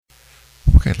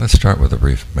Okay, let's start with a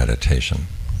brief meditation.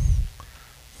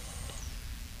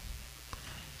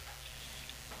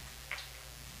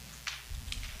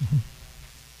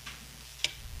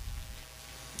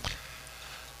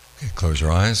 Okay, close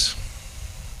your eyes.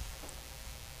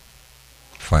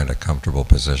 Find a comfortable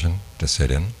position to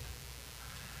sit in.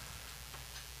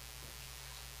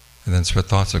 And then spread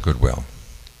thoughts of goodwill.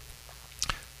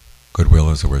 Goodwill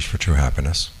is a wish for true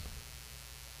happiness.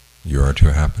 Your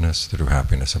true happiness, the true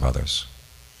happiness of others.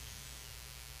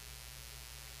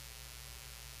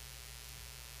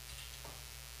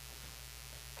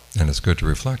 And it's good to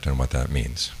reflect on what that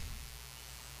means.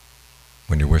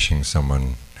 When you're wishing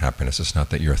someone happiness, it's not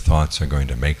that your thoughts are going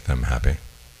to make them happy.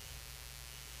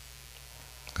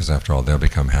 Because after all, they'll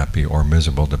become happy or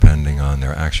miserable depending on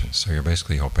their actions. So you're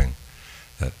basically hoping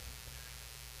that,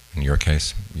 in your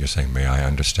case, you're saying, may I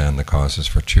understand the causes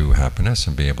for true happiness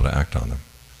and be able to act on them.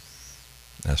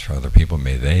 As for other people,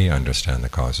 may they understand the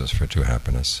causes for true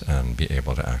happiness and be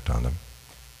able to act on them.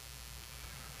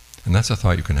 And that's a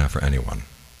thought you can have for anyone,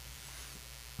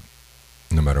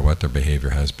 no matter what their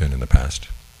behavior has been in the past.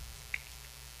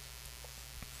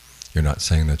 You're not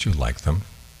saying that you like them.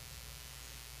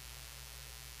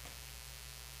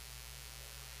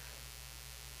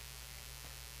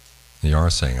 You are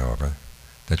saying, however,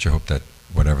 that you hope that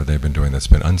whatever they've been doing that's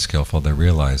been unskillful, they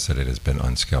realize that it has been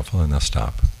unskillful and they'll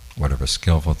stop. Whatever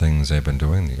skillful things they've been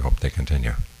doing, you hope they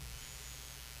continue.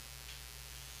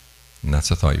 And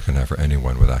that's a thought you can have for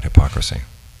anyone without hypocrisy.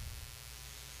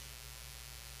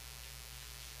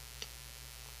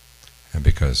 And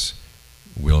because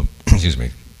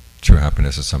true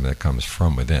happiness is something that comes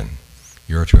from within.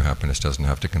 Your true happiness doesn't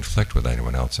have to conflict with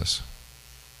anyone else's.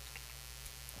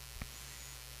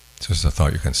 So this is a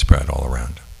thought you can spread all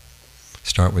around.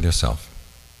 Start with yourself.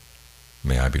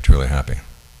 May I be truly happy.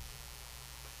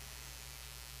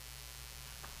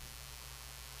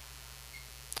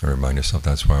 And remind yourself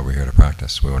that's why we're here to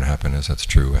practice. We want happiness that's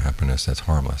true, a happiness that's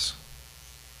harmless.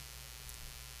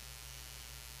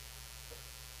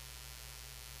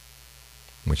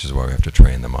 Which is why we have to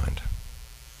train the mind.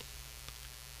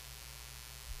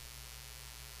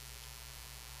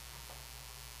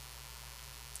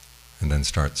 And then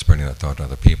start spreading that thought to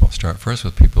other people. Start first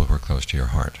with people who are close to your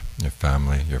heart, your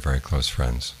family, your very close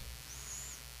friends.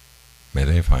 May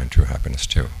they find true happiness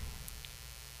too.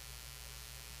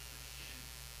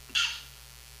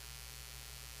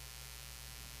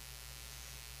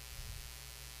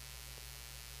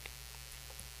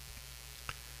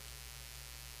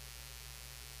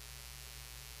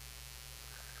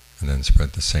 And then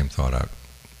spread the same thought out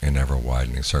in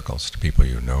ever-widening circles to people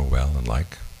you know well and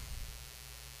like.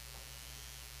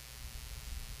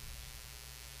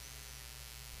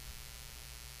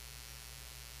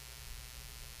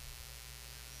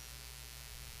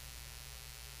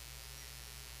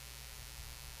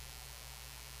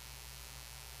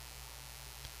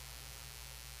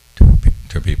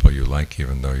 To people you like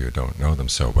even though you don't know them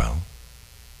so well.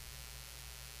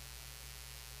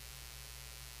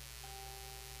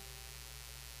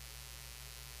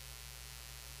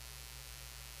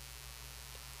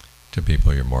 To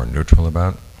people you're more neutral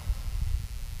about.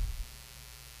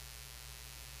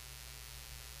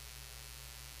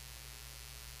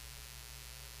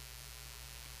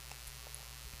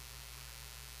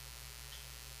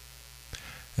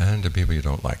 And to people you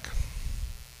don't like.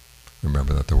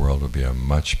 Remember that the world would be a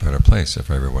much better place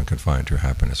if everyone could find true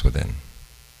happiness within.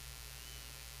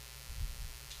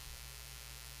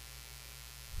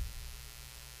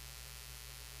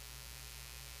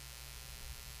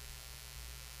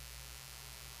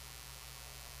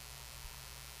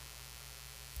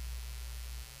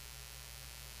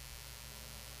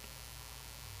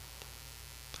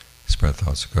 Spread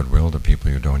thoughts of goodwill to people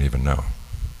you don't even know.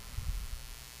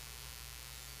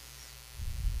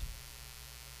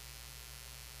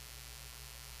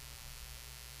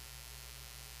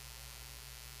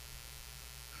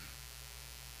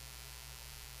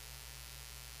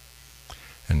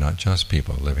 And not just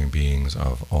people, living beings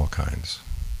of all kinds.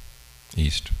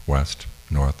 East, west,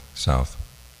 north, south,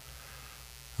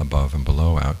 above and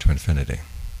below, out to infinity.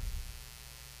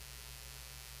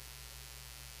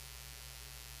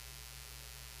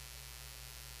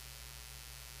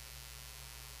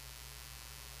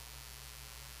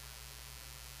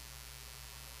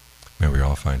 May we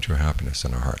all find true happiness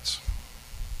in our hearts.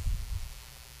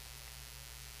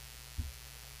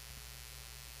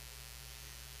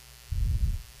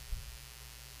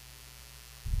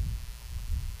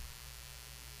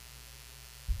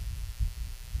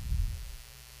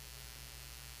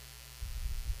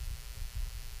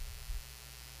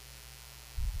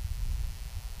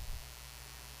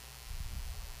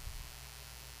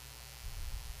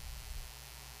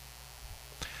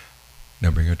 Now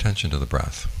bring your attention to the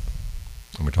breath.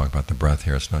 When we talk about the breath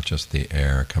here, it's not just the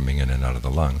air coming in and out of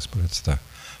the lungs, but it's the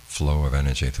flow of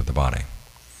energy through the body.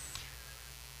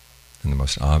 And the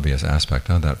most obvious aspect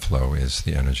of that flow is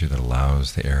the energy that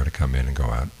allows the air to come in and go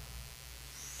out.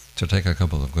 So take a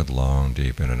couple of good long,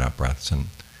 deep in and out breaths and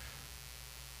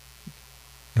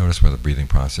notice where the breathing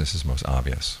process is most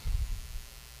obvious.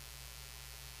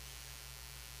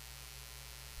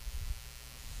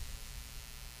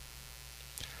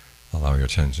 Allow your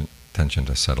tension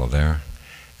to settle there,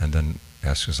 and then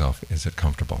ask yourself, is it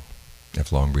comfortable?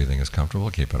 If long breathing is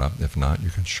comfortable, keep it up. If not, you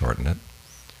can shorten it.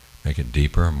 Make it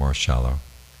deeper, more shallow,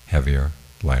 heavier,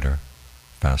 lighter,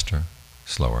 faster,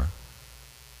 slower.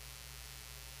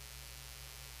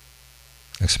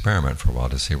 Experiment for a while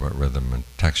to see what rhythm and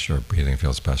texture of breathing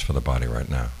feels best for the body right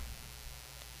now.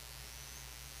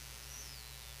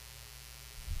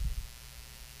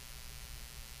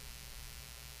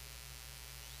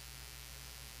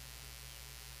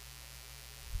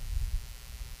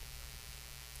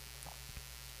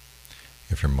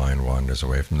 If your mind wanders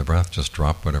away from the breath, just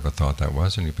drop whatever thought that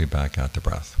was and you'll be back at the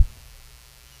breath.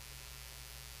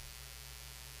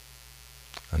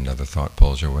 Another thought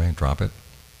pulls you away, drop it.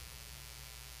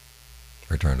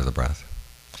 Return to the breath.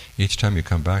 Each time you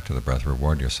come back to the breath,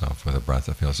 reward yourself with a breath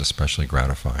that feels especially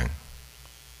gratifying.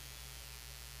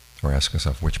 Or ask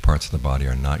yourself which parts of the body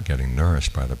are not getting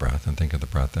nourished by the breath, and think of the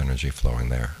breath energy flowing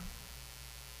there.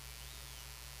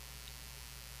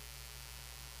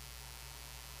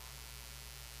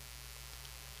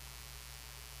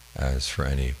 As for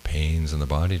any pains in the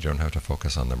body, you don't have to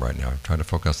focus on them right now. Try to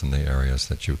focus on the areas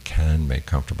that you can make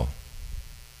comfortable.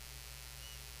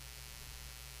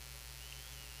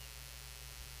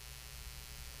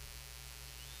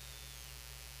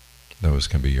 Those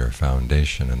can be your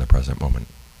foundation in the present moment.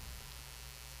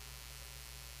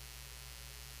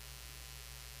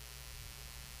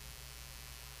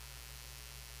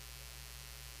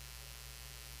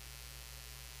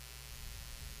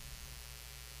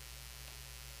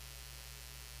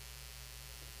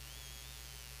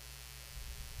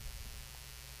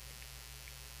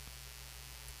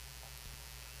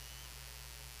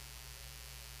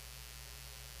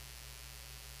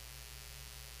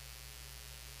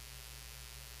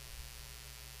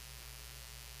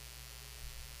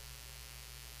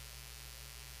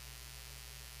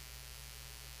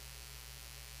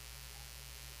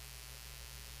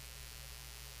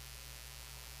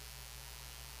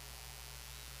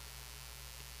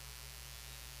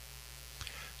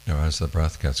 Now, as the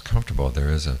breath gets comfortable, there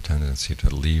is a tendency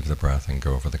to leave the breath and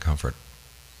go for the comfort.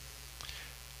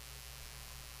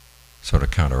 So to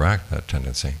counteract that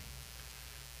tendency,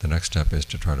 the next step is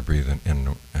to try to breathe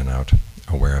in and out,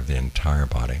 aware of the entire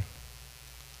body.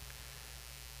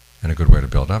 And a good way to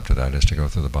build up to that is to go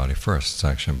through the body first,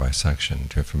 section by section,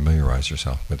 to familiarize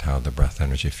yourself with how the breath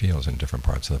energy feels in different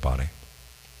parts of the body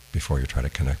before you try to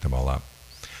connect them all up.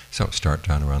 So start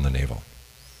down around the navel,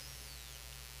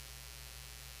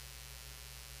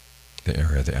 the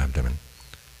area of the abdomen.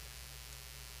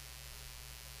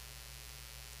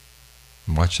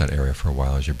 And watch that area for a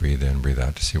while as you breathe in, breathe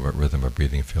out to see what rhythm of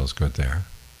breathing feels good there.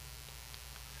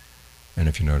 And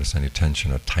if you notice any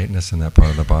tension or tightness in that part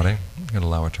of the body, you can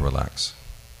allow it to relax,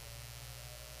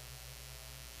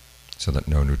 so that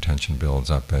no new tension builds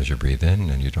up as you breathe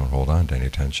in and you don't hold on to any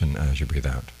tension as you breathe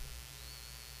out.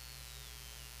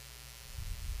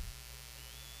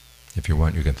 If you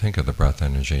want, you can think of the breath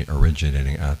energy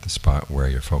originating at the spot where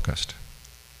you're focused.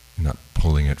 You're not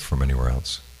pulling it from anywhere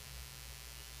else.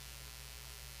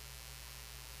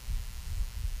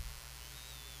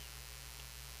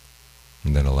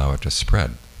 And then allow it to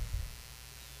spread.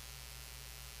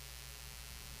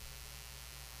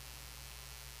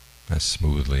 As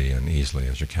smoothly and easily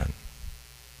as you can.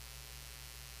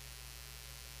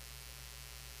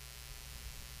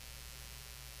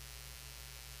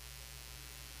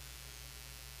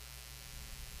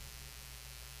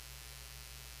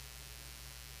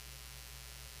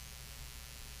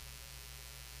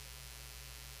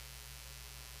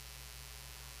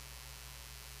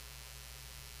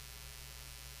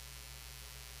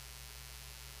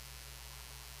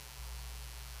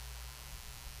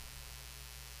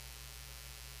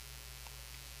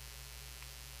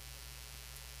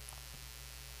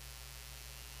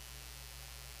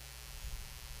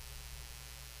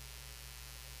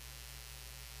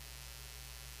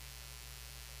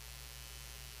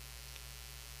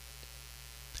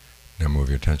 Now move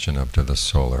your attention up to the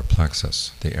solar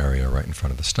plexus, the area right in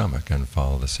front of the stomach, and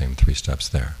follow the same 3 steps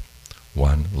there.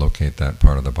 1, locate that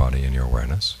part of the body in your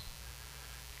awareness.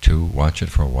 2, watch it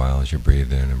for a while as you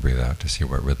breathe in and breathe out to see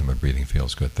what rhythm of breathing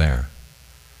feels good there.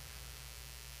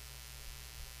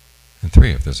 And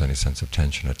 3, if there's any sense of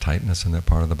tension or tightness in that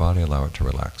part of the body, allow it to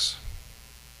relax.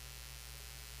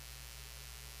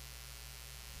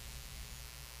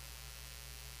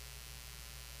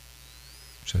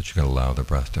 So that you can allow the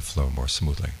breath to flow more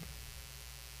smoothly.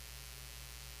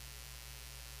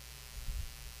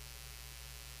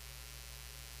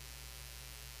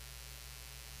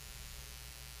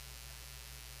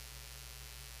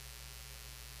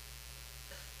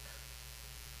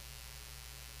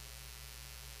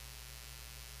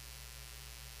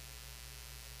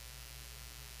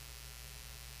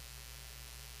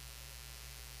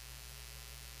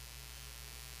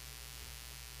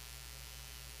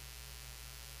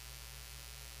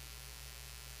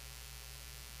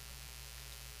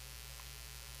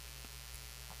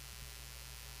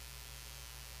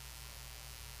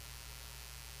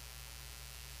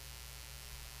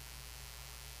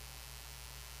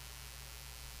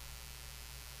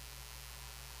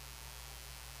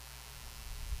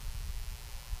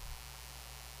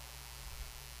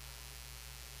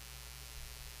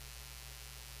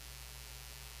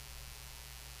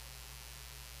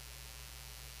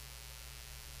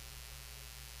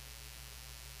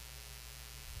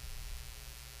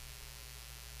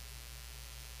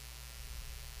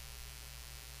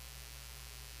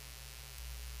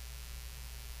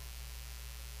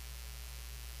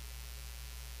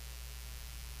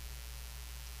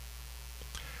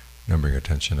 Now bring your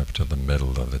attention up to the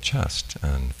middle of the chest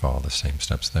and follow the same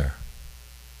steps there.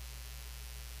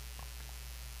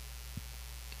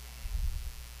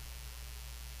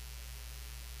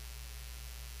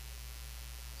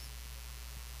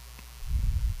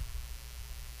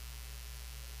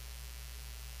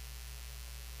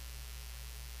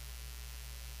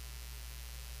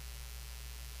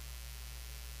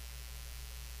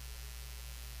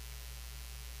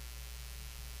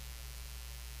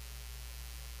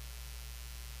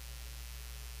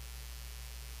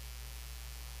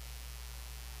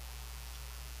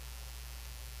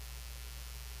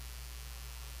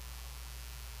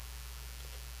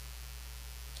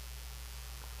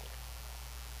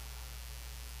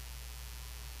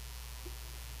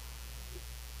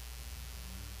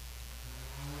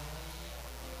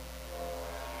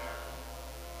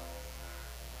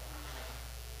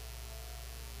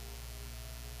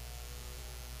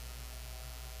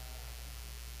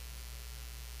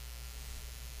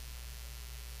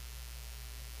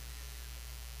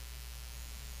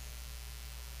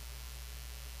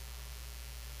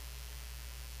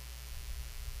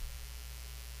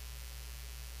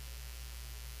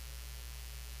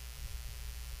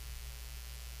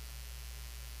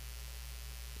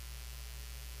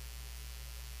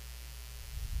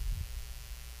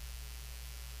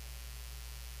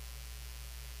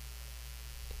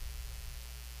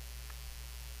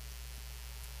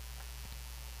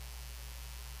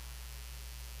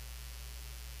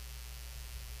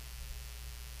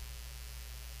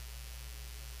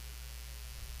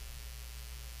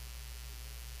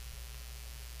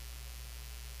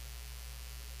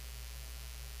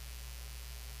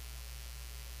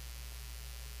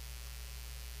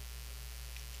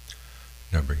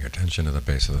 Now bring your attention to the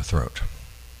base of the throat.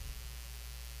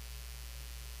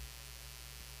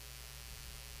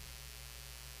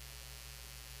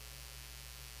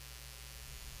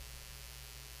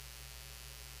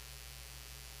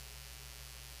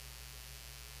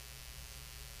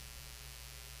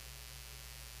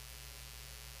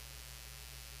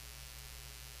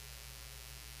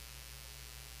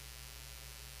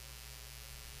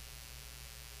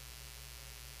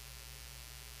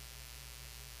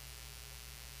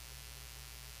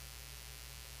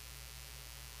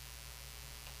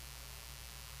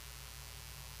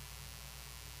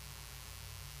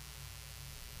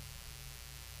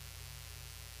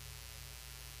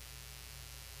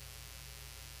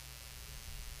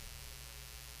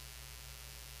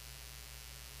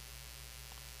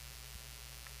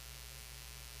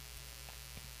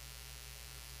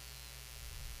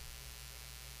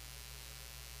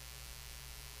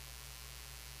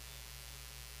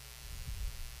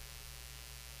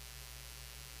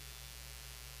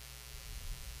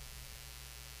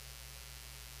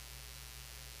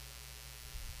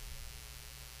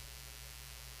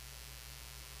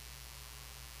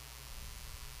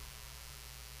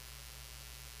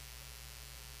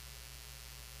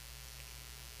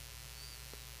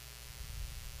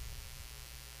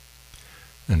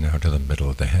 And now to the middle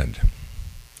of the head.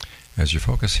 As you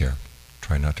focus here,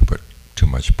 try not to put too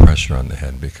much pressure on the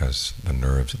head because the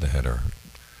nerves of the head are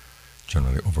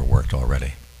generally overworked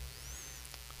already.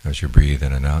 As you breathe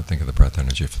in and out, think of the breath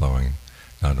energy flowing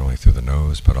not only through the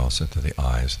nose but also to the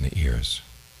eyes and the ears.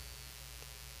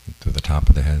 through the top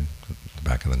of the head, the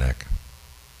back of the neck.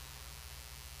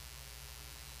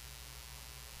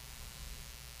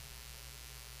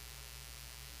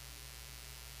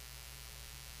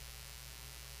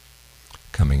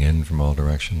 Coming in from all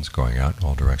directions, going out in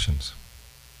all directions.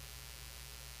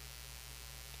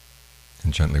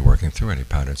 And gently working through any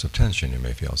patterns of tension you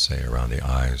may feel, say, around the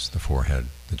eyes, the forehead,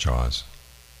 the jaws.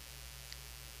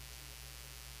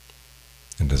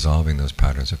 And dissolving those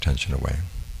patterns of tension away.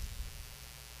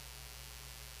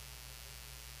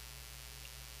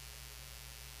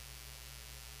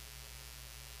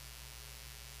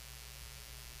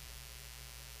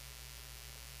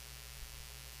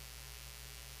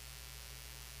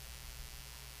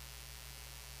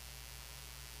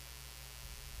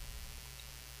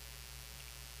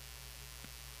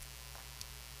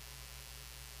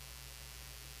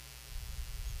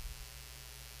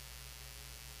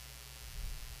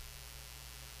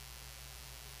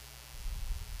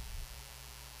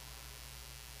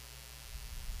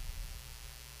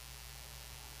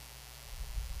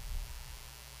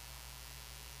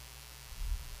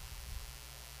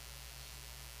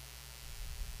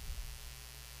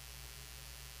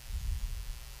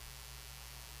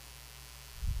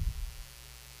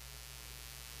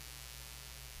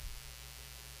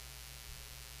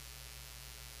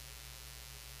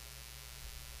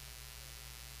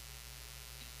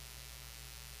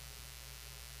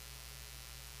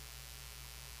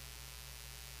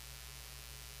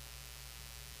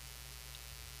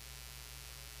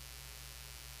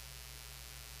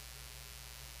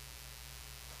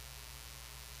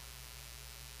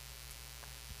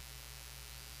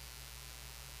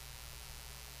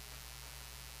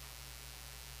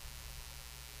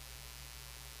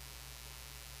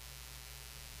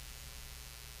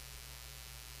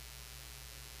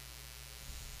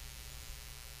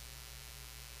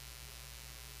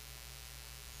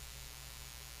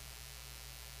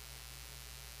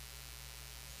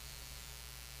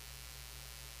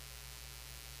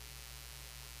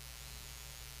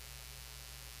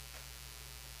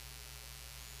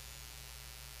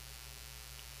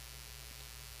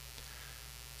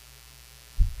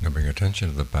 Now bring your attention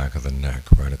to the back of the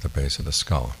neck, right at the base of the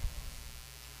skull.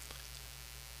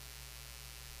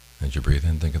 As you breathe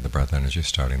in, think of the breath energy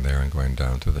starting there and going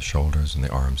down through the shoulders and the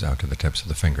arms out to the tips of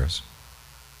the fingers.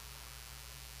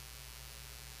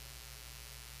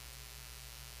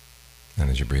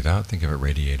 And as you breathe out, think of it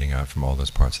radiating out from all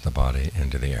those parts of the body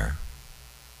into the air.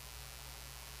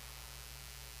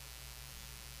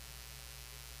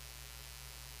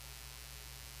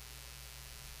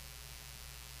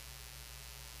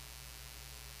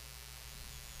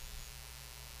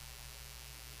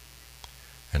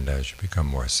 And as you become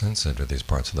more sensitive to these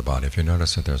parts of the body, if you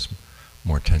notice that there's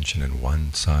more tension in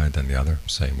one side than the other,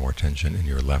 say more tension in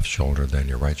your left shoulder than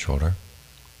your right shoulder,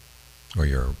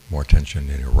 or more tension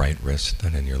in your right wrist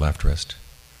than in your left wrist,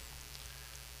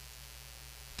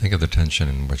 think of the tension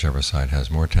in whichever side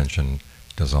has more tension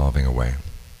dissolving away.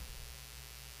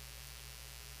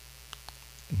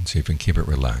 And see if you can keep it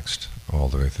relaxed, all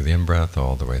the way through the in-breath,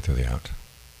 all the way through the out.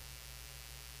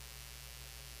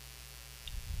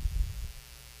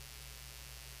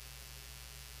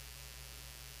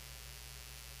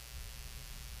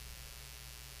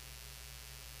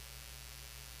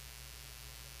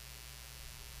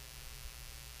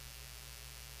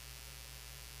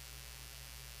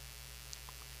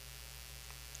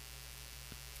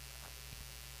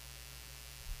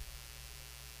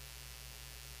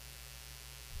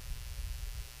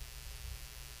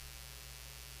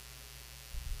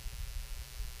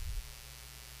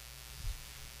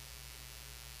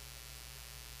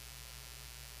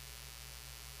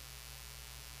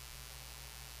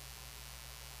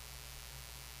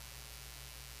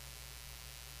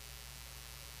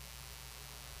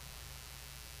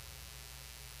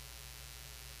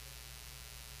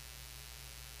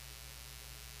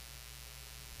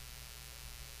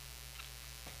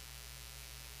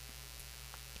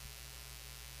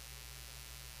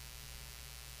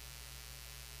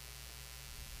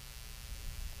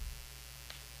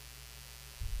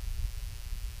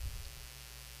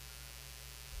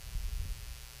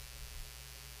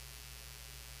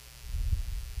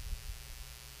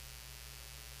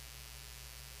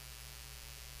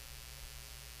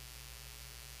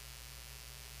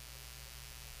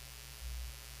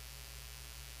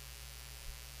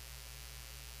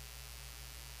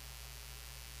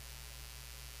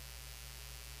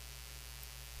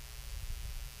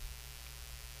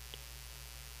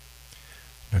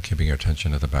 Now keeping your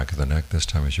attention at the back of the neck, this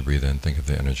time as you breathe in, think of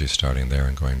the energy starting there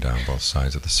and going down both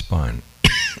sides of the spine,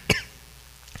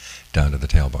 down to the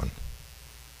tailbone.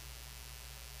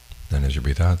 Then as you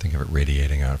breathe out, think of it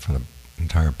radiating out from the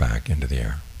entire back into the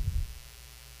air.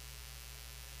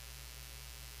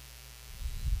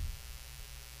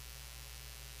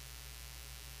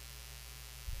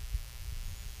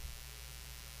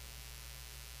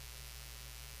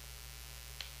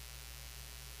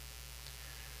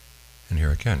 And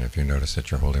here again, if you notice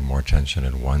that you're holding more tension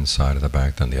in one side of the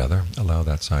back than the other, allow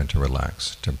that side to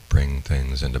relax, to bring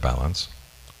things into balance.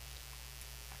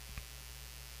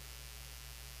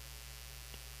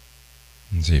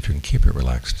 And see if you can keep it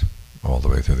relaxed all the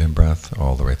way through the in-breath,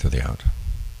 all the way through the out.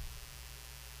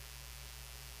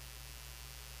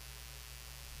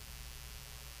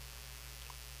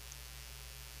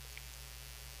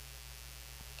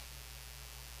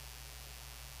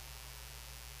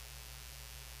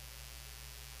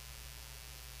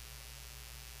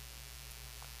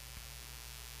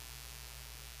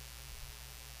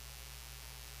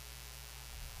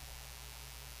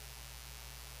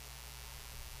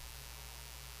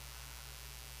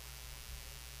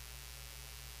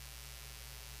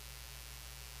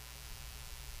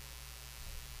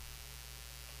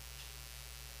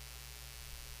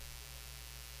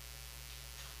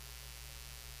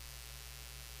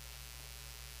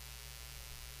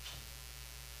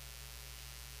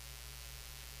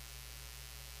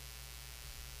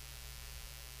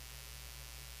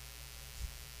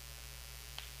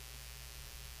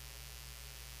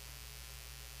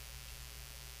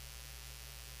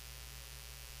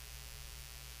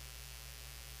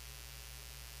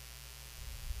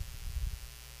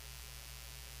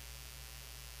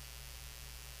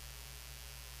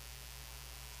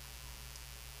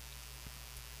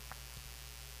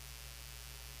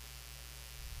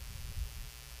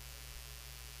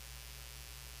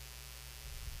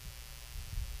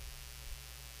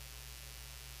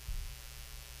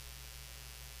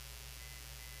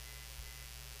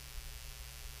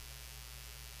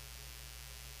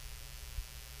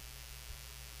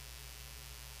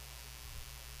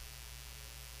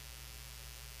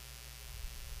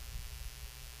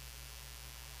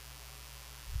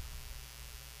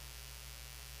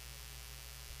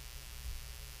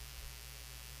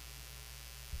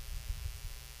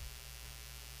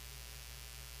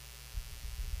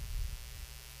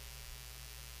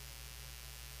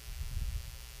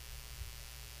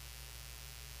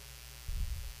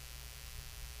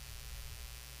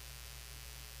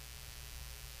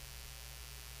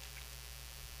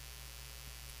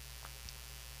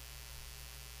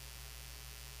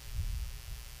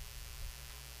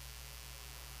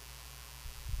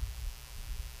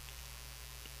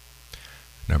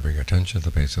 Now bring your attention to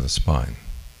the base of the spine.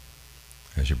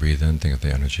 As you breathe in, think of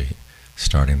the energy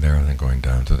starting there and then going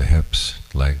down to the hips,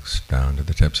 legs, down to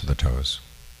the tips of the toes.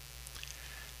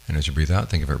 And as you breathe out,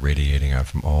 think of it radiating out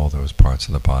from all those parts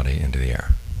of the body into the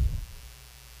air.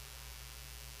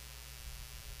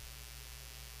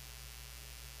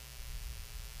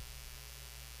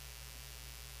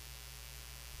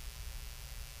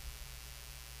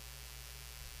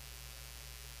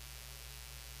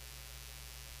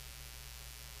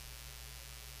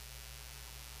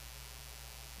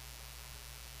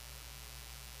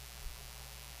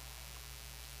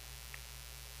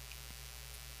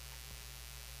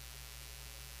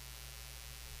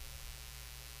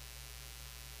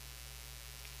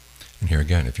 And here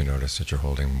again, if you notice that you're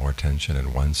holding more tension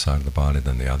in one side of the body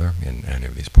than the other, in any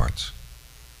of these parts,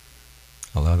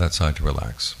 allow that side to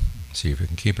relax. See if you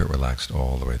can keep it relaxed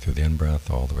all the way through the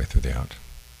in-breath, all the way through the out.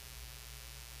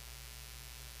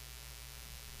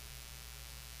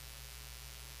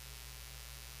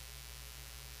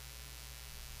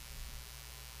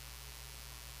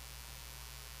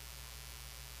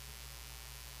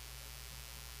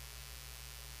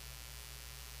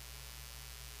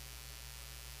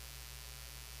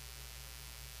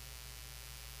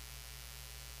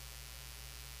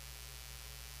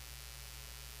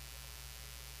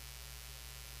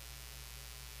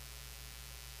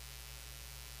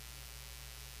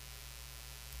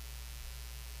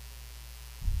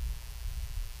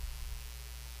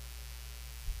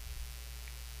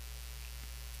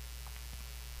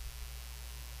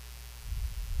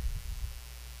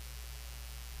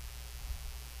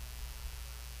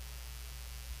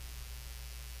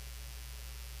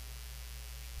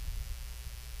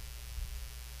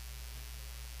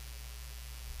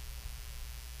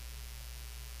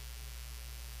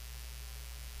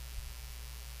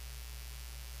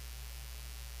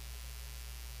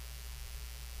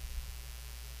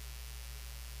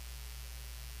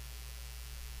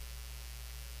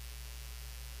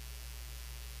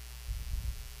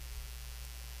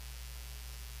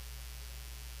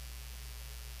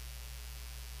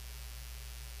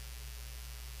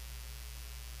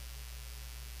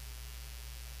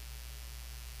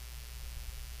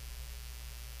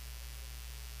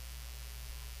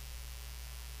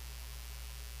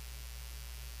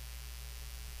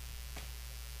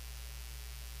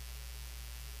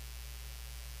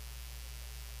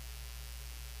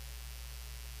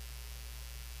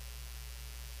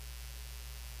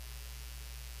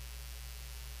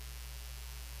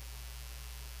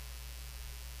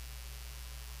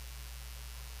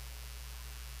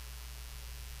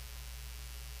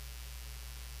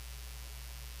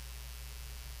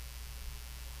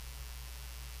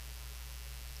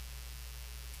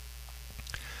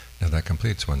 Now that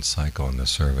completes one cycle in the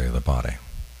survey of the body.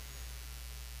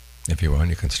 If you want,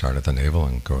 you can start at the navel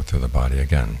and go through the body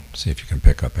again. See if you can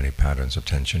pick up any patterns of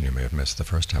tension you may have missed the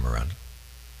first time around.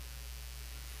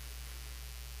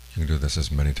 You can do this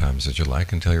as many times as you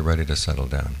like until you're ready to settle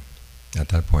down. At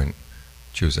that point,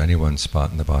 choose any one spot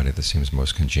in the body that seems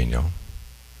most congenial.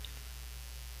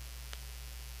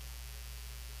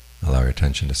 Allow your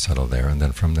attention to settle there, and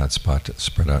then from that spot to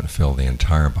spread out and fill the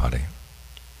entire body.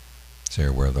 So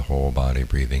you're aware of the whole body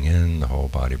breathing in, the whole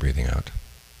body breathing out.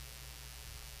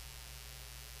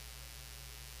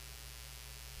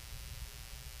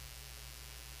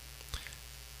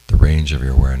 The range of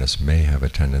your awareness may have a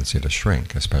tendency to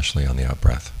shrink, especially on the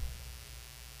out-breath.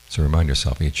 So remind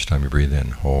yourself each time you breathe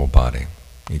in, whole body.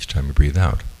 Each time you breathe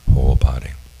out, whole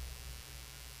body.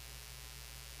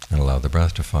 And allow the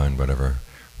breath to find whatever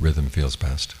rhythm feels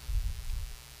best.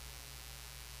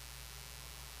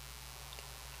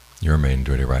 Your main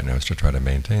duty right now is to try to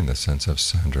maintain this sense of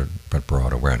centered but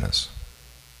broad awareness.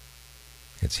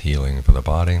 It's healing for the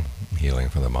body, healing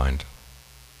for the mind.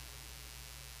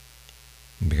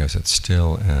 Because it's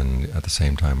still and at the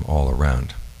same time all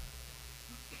around,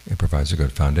 it provides a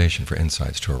good foundation for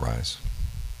insights to arise.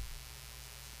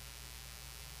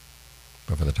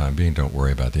 But for the time being, don't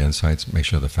worry about the insights. Make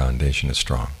sure the foundation is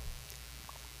strong.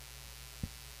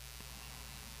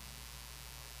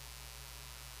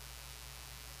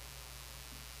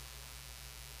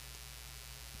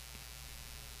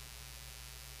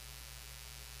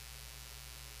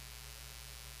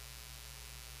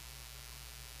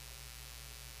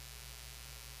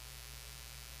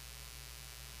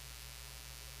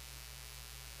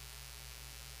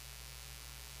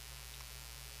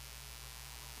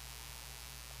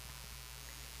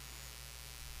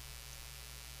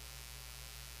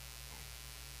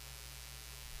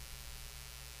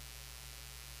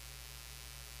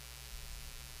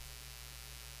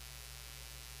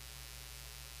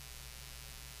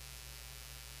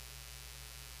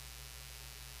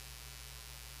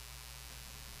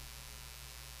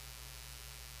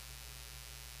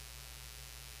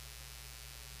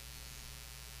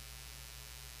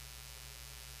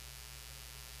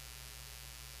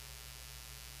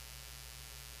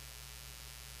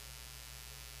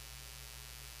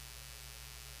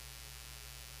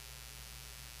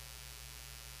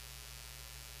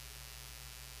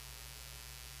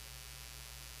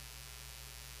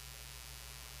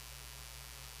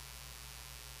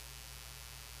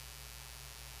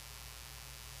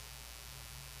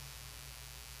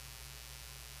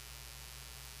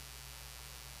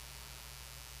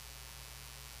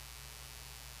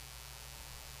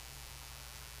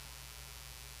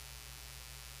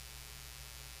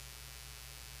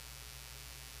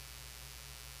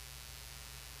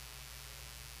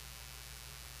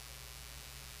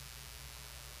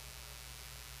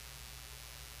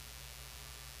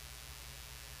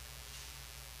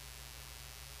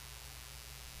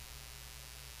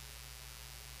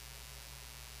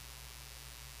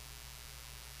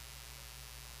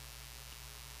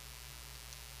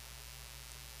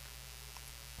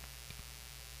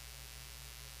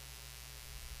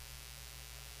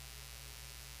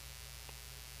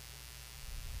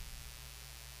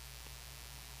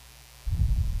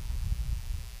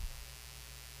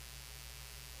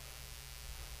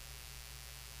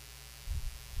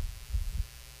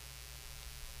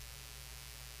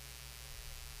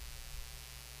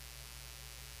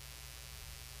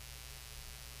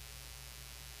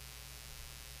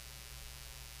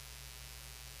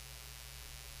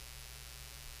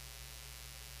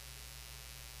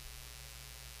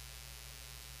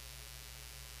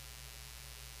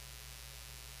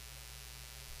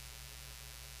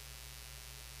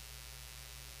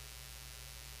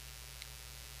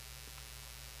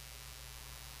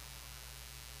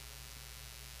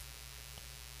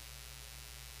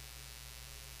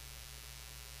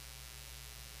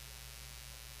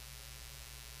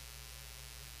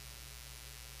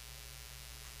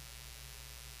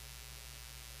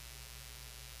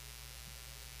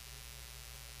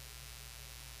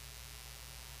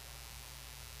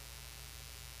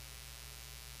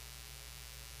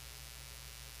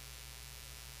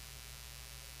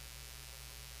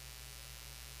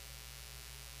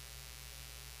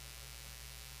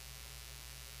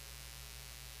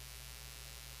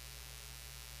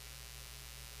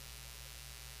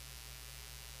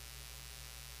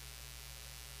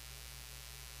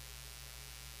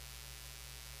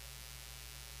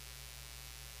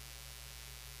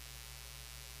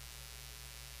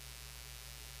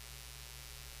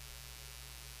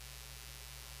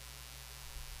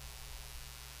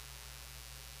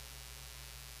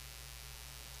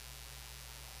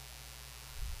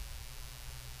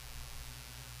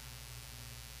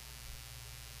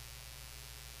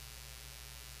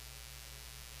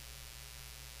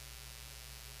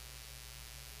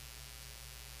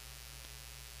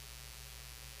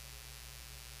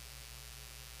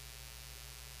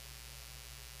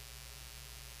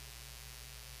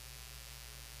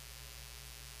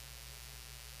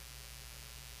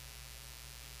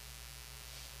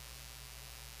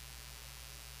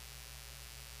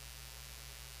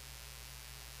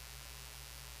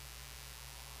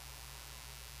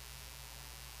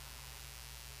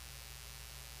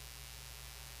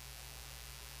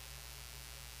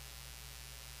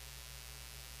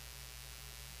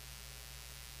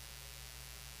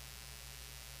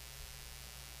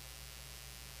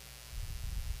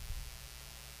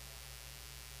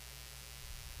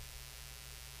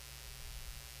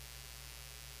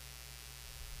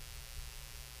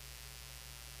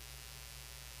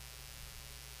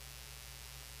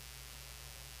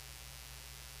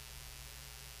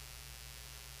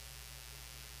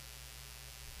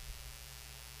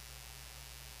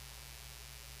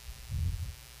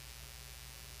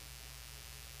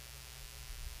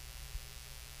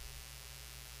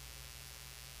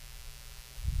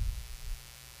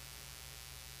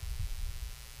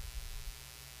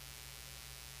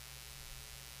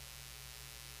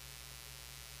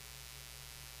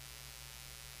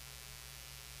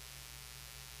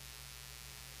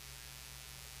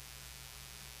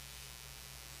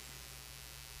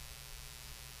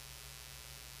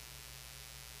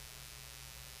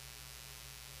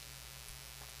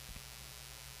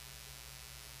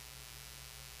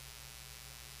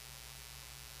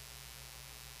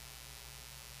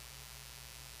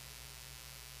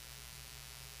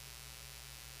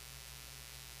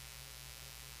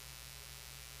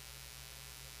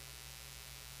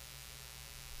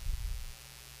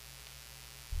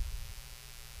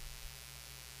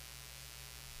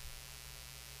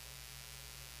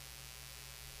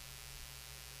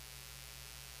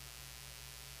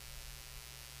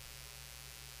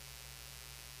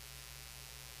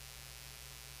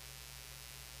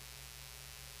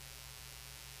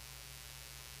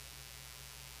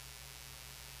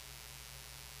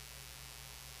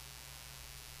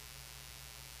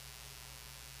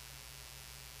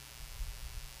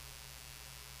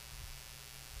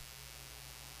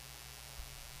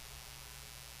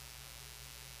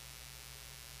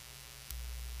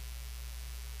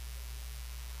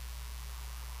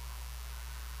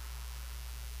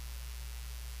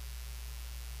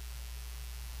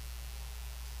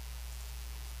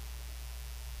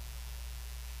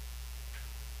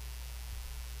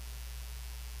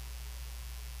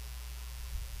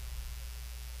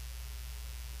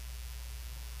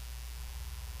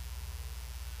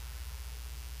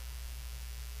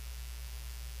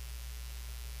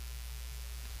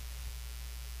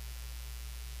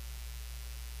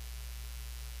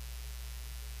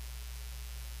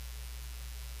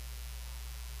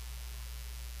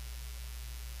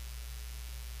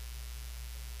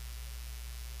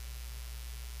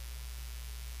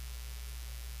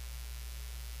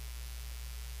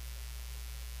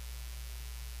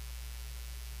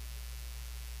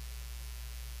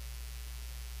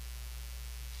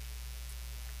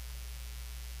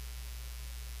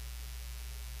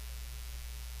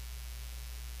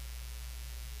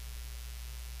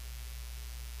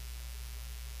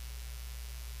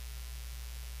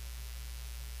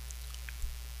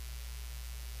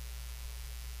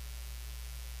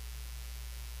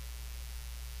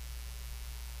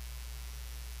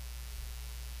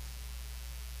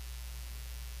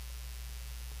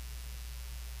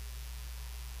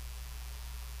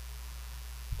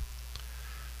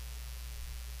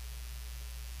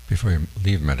 Before you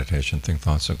leave meditation, think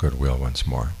thoughts of goodwill once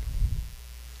more.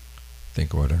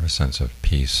 Think of whatever sense of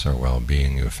peace or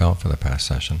well-being you felt for the past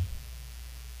session.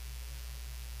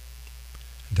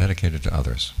 Dedicate it to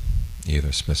others,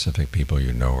 either specific people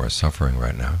you know are suffering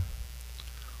right now,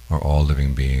 or all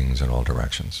living beings in all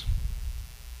directions.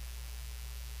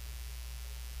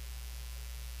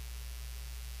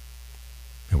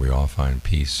 May we all find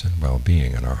peace and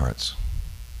well-being in our hearts.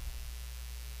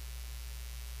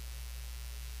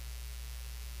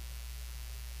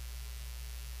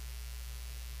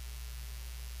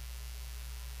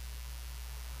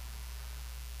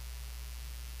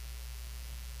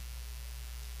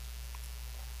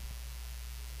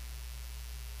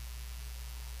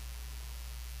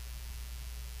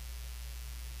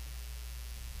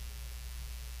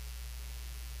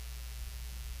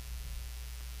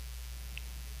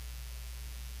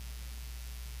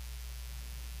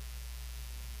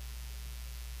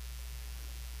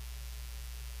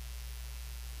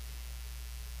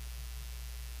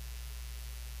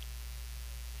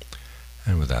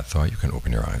 And with that thought, you can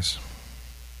open your eyes.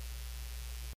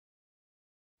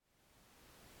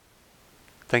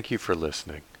 Thank you for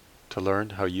listening. To learn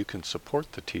how you can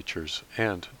support the teachers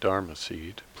and Dharma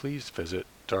Seed, please visit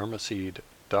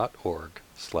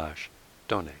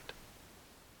dharmaseed.org/donate.